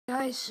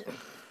Guys,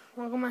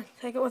 welcome back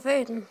to Tekkit with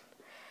Aidan.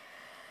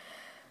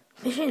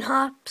 Mission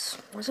hops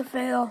was a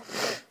fail.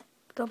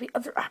 But there'll be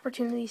other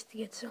opportunities to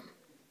get some.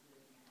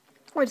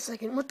 Wait a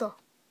second,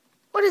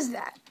 what is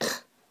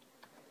that?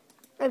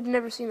 I've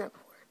never seen that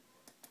before.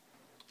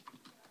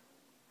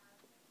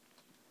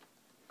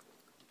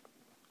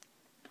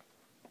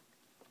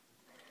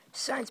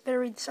 Signs, better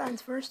read the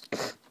signs first.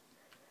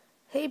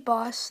 Hey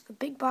boss, the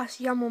big boss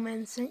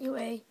Yamoman sent you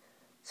a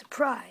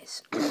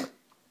surprise.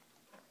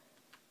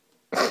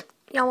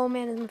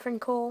 Yamoman is my friend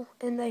Cole,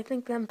 and I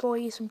think the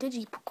employees from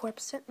DigiCorp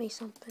sent me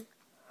something.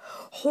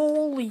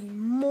 Holy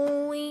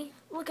moly,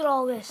 look at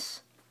all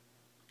this.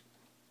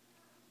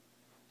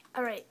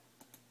 Alright,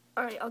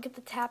 I'll get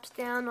the taps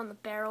down on the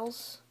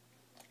barrels.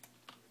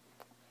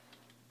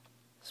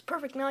 It's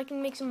perfect, now I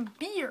can make some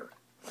beer.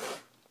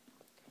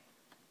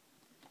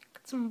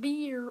 Got some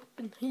beer up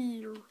in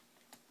here.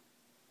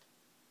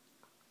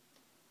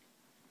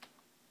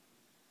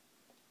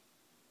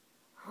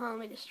 Let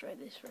me just try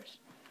this first.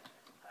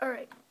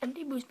 Alright,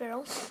 empty booze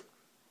barrels.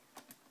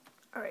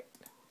 Alright.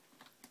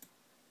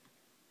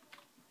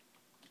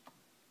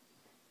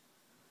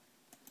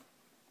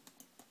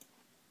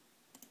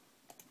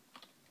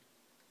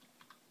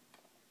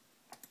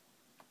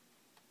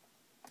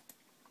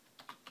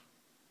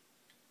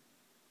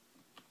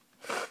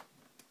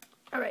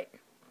 Alright.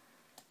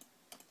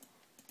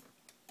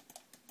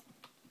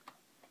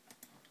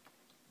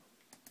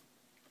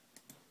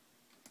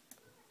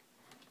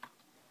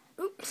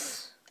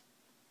 Oops.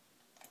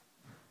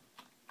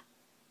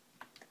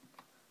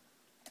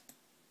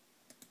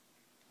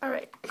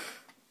 Alright.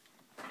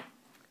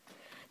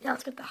 Now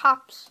let's get the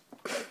hops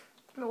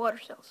and the water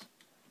cells.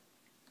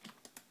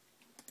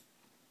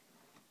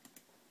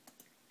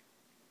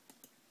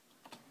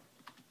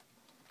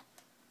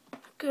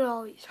 Look at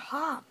all these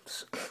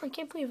hops. I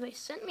can't believe they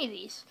sent me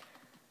these.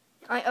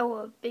 I owe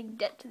a big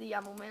debt to the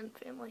Yamoman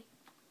family.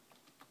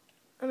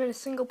 I'm in a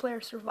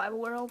single-player survival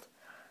world,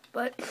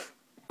 but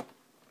I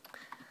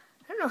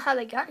don't know how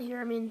they got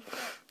here. I mean,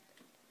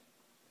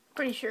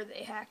 pretty sure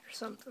they hacked or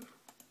something.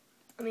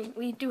 I mean,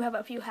 we do have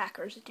a few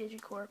hackers at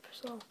DigiCorp,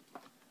 so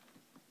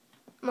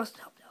must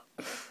have helped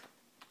out.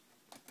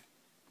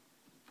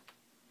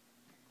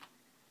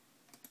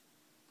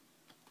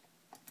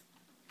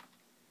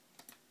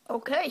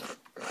 Okay.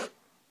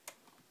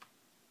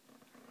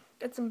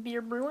 Got some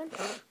beer brewing.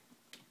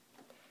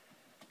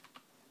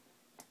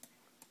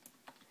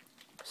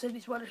 Save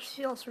these water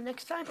seals for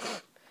next time.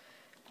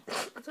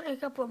 Let's make a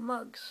couple of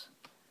mugs.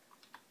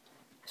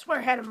 I swear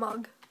I had a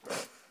mug.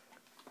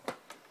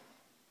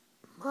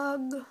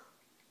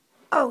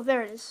 Oh,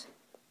 there it is.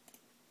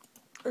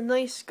 A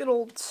nice, good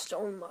old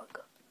stone mug.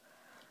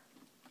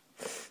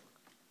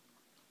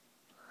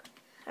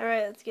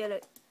 Alright, let's get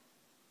it.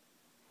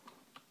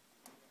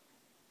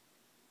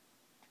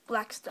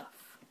 Black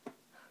stuff.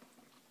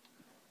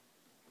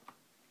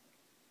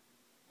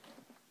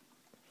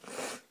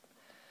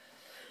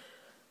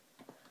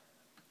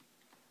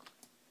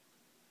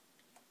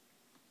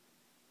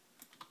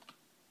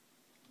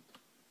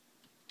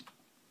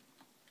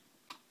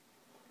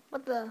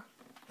 What the?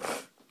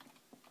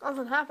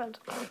 Nothing happened.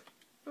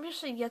 I'm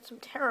just gonna get some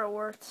Tara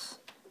worts.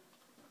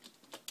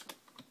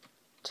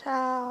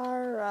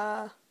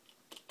 Tara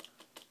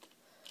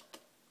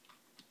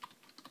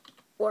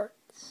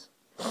worts.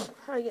 How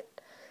do I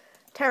get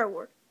Tara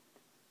wort?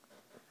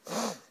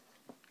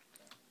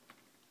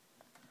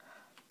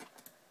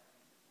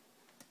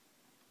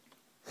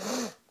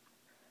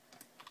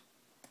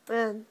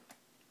 Man,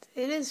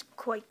 it is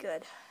quite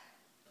good.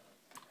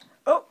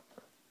 Oh!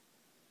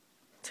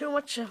 Too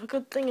much of a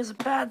good thing is a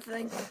bad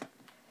thing.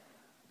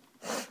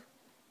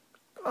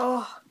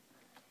 Oh.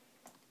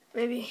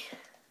 Maybe.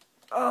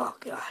 Oh,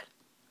 God.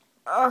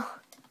 Oh.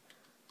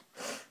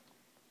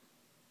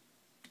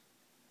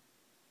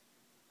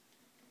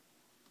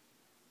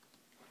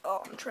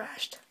 Oh, I'm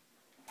trashed.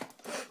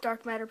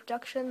 Dark matter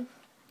production.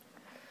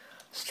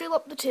 Steal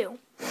up the 2.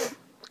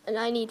 And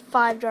I need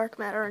 5 dark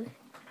matter and,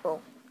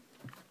 well,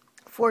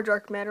 4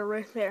 dark matter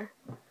right there.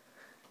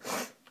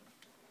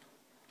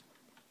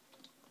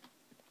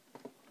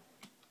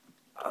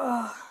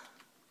 Oh,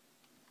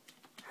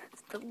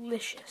 that's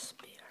delicious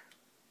beer.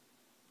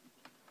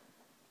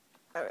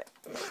 Alright.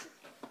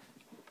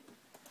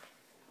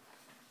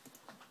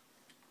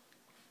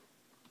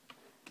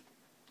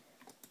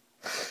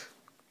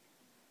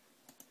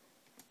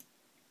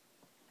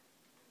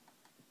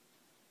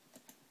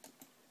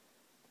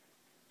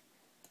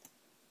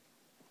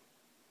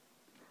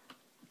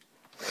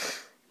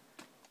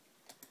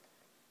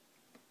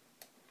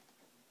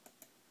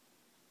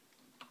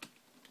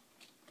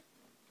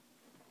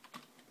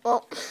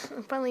 Well,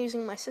 I'm finally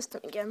using my system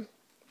again.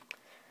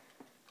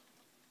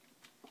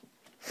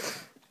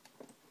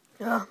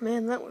 Oh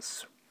man, that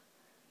was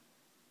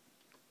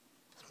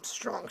some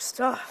strong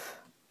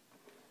stuff.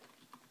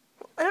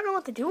 I don't know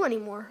what to do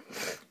anymore.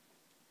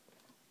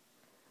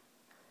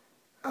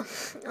 I'm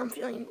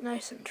feeling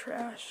nice and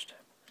trashed.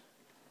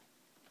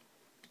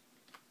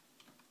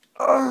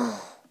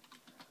 Oh,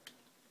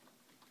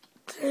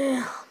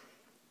 damn.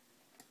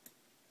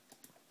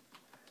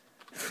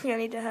 I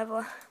need to have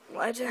a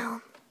lie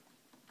down.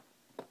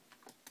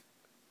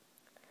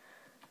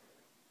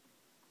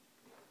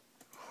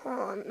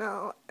 Oh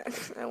no,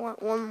 I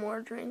want one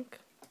more drink.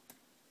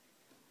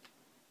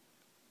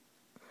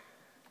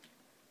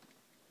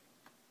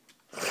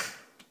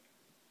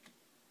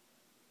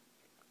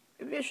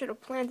 Maybe I should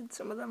have planted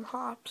some of them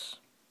hops.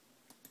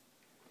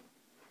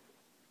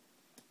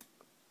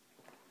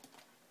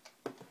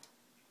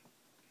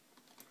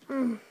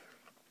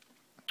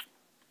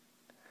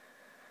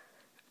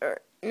 Alright,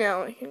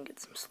 now I can get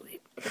some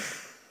sleep.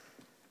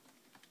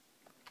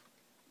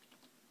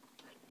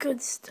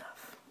 Good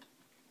stuff.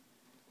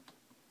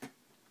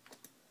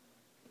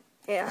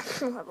 Yeah,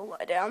 I'll have a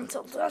lie down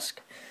until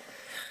dusk.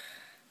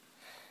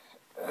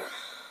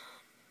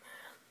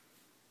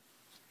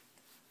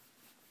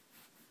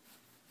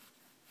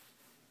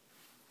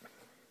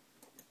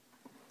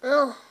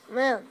 Oh,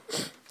 man.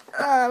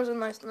 That was a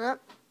nice nap.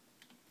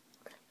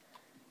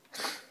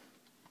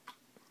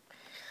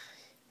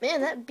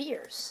 Man, that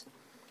beer's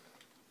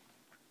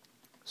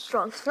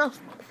strong stuff.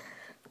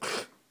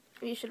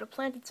 You should have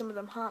planted some of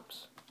them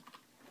hops.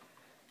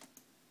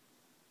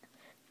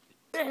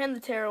 And the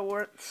taro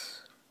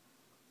worts.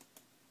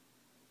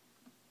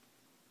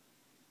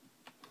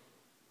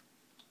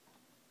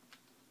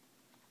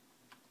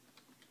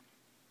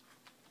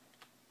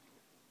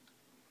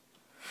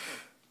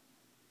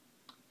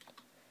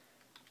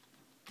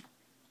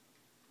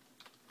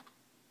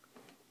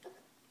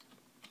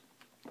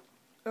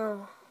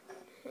 Oh,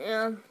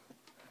 yeah.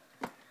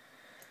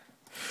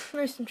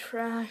 There's some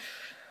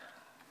trash.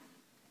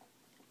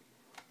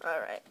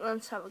 Alright,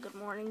 let's have a good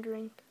morning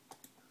drink.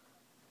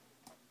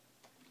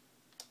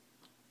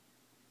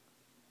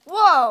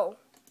 Whoa!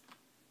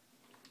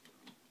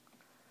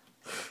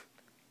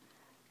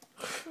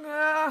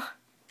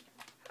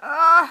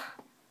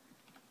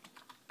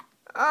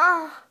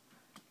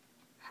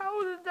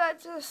 How did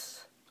that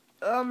just,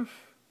 oh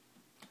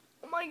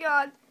my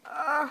god,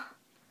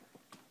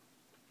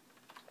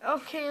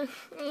 okay,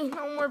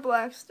 no more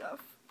black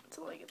stuff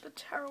until I get the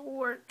taro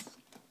warts.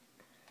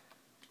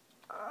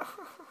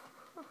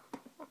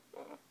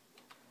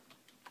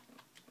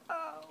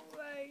 Oh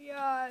my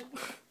god.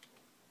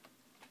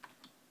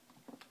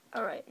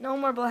 Alright, no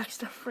more black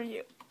stuff for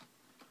you.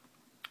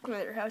 No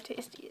matter how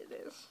tasty it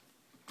is.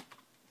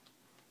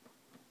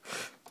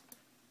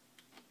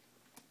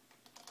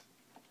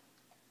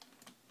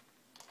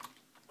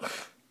 I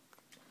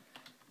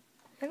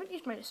haven't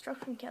used my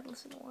destruction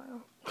catalyst in a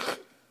while.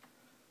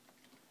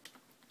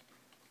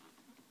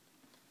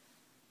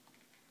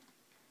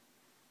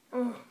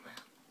 Oh man.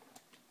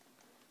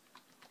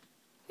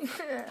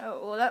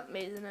 Oh, well, that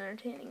made an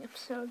entertaining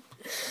episode.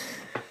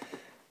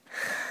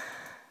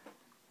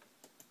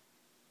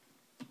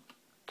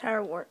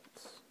 Taro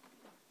warts.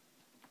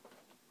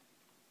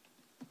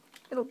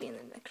 It'll be in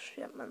the next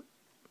shipment.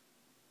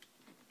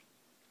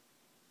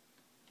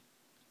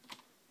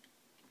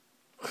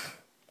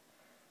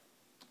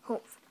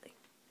 Hopefully.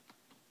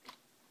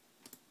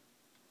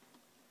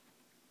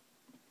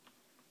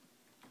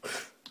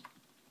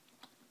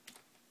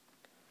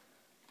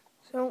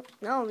 So,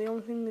 now the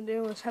only thing to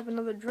do is have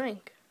another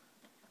drink.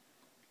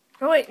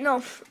 Oh wait,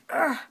 no.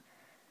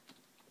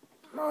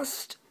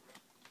 Must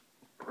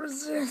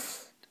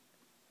resist.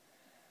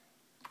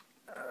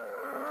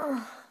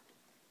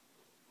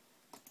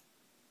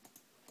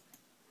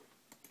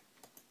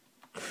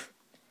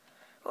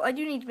 Well, I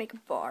do need to make a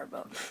bar,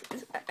 but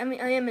I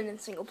mean, I am in a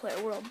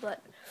single-player world,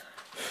 but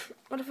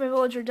what if a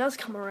villager does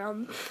come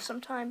around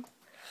sometime,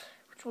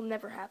 which will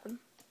never happen?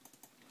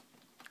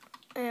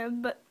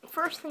 But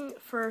first thing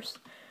first,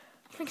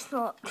 fix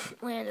the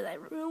land that I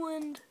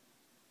ruined.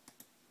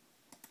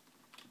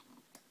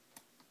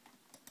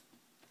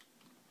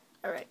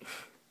 Alright.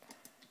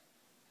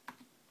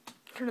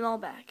 Turn it all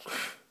back.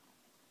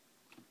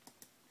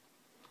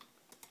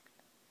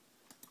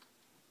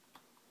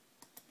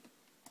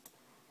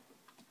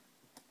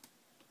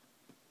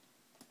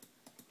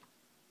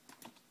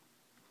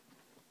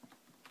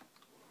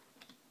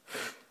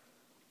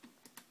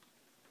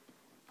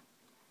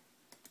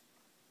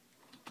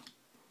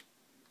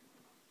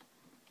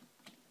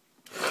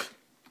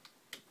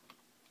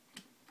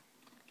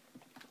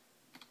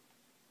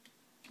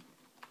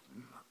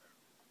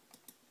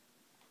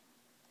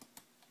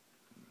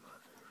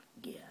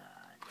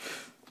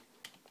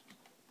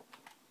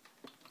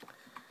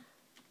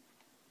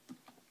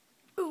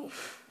 Ooh,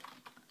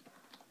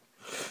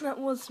 that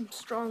was some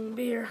strong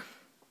beer.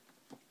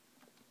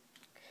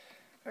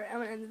 Alright, I'm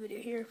gonna end the video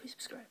here. Please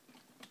subscribe.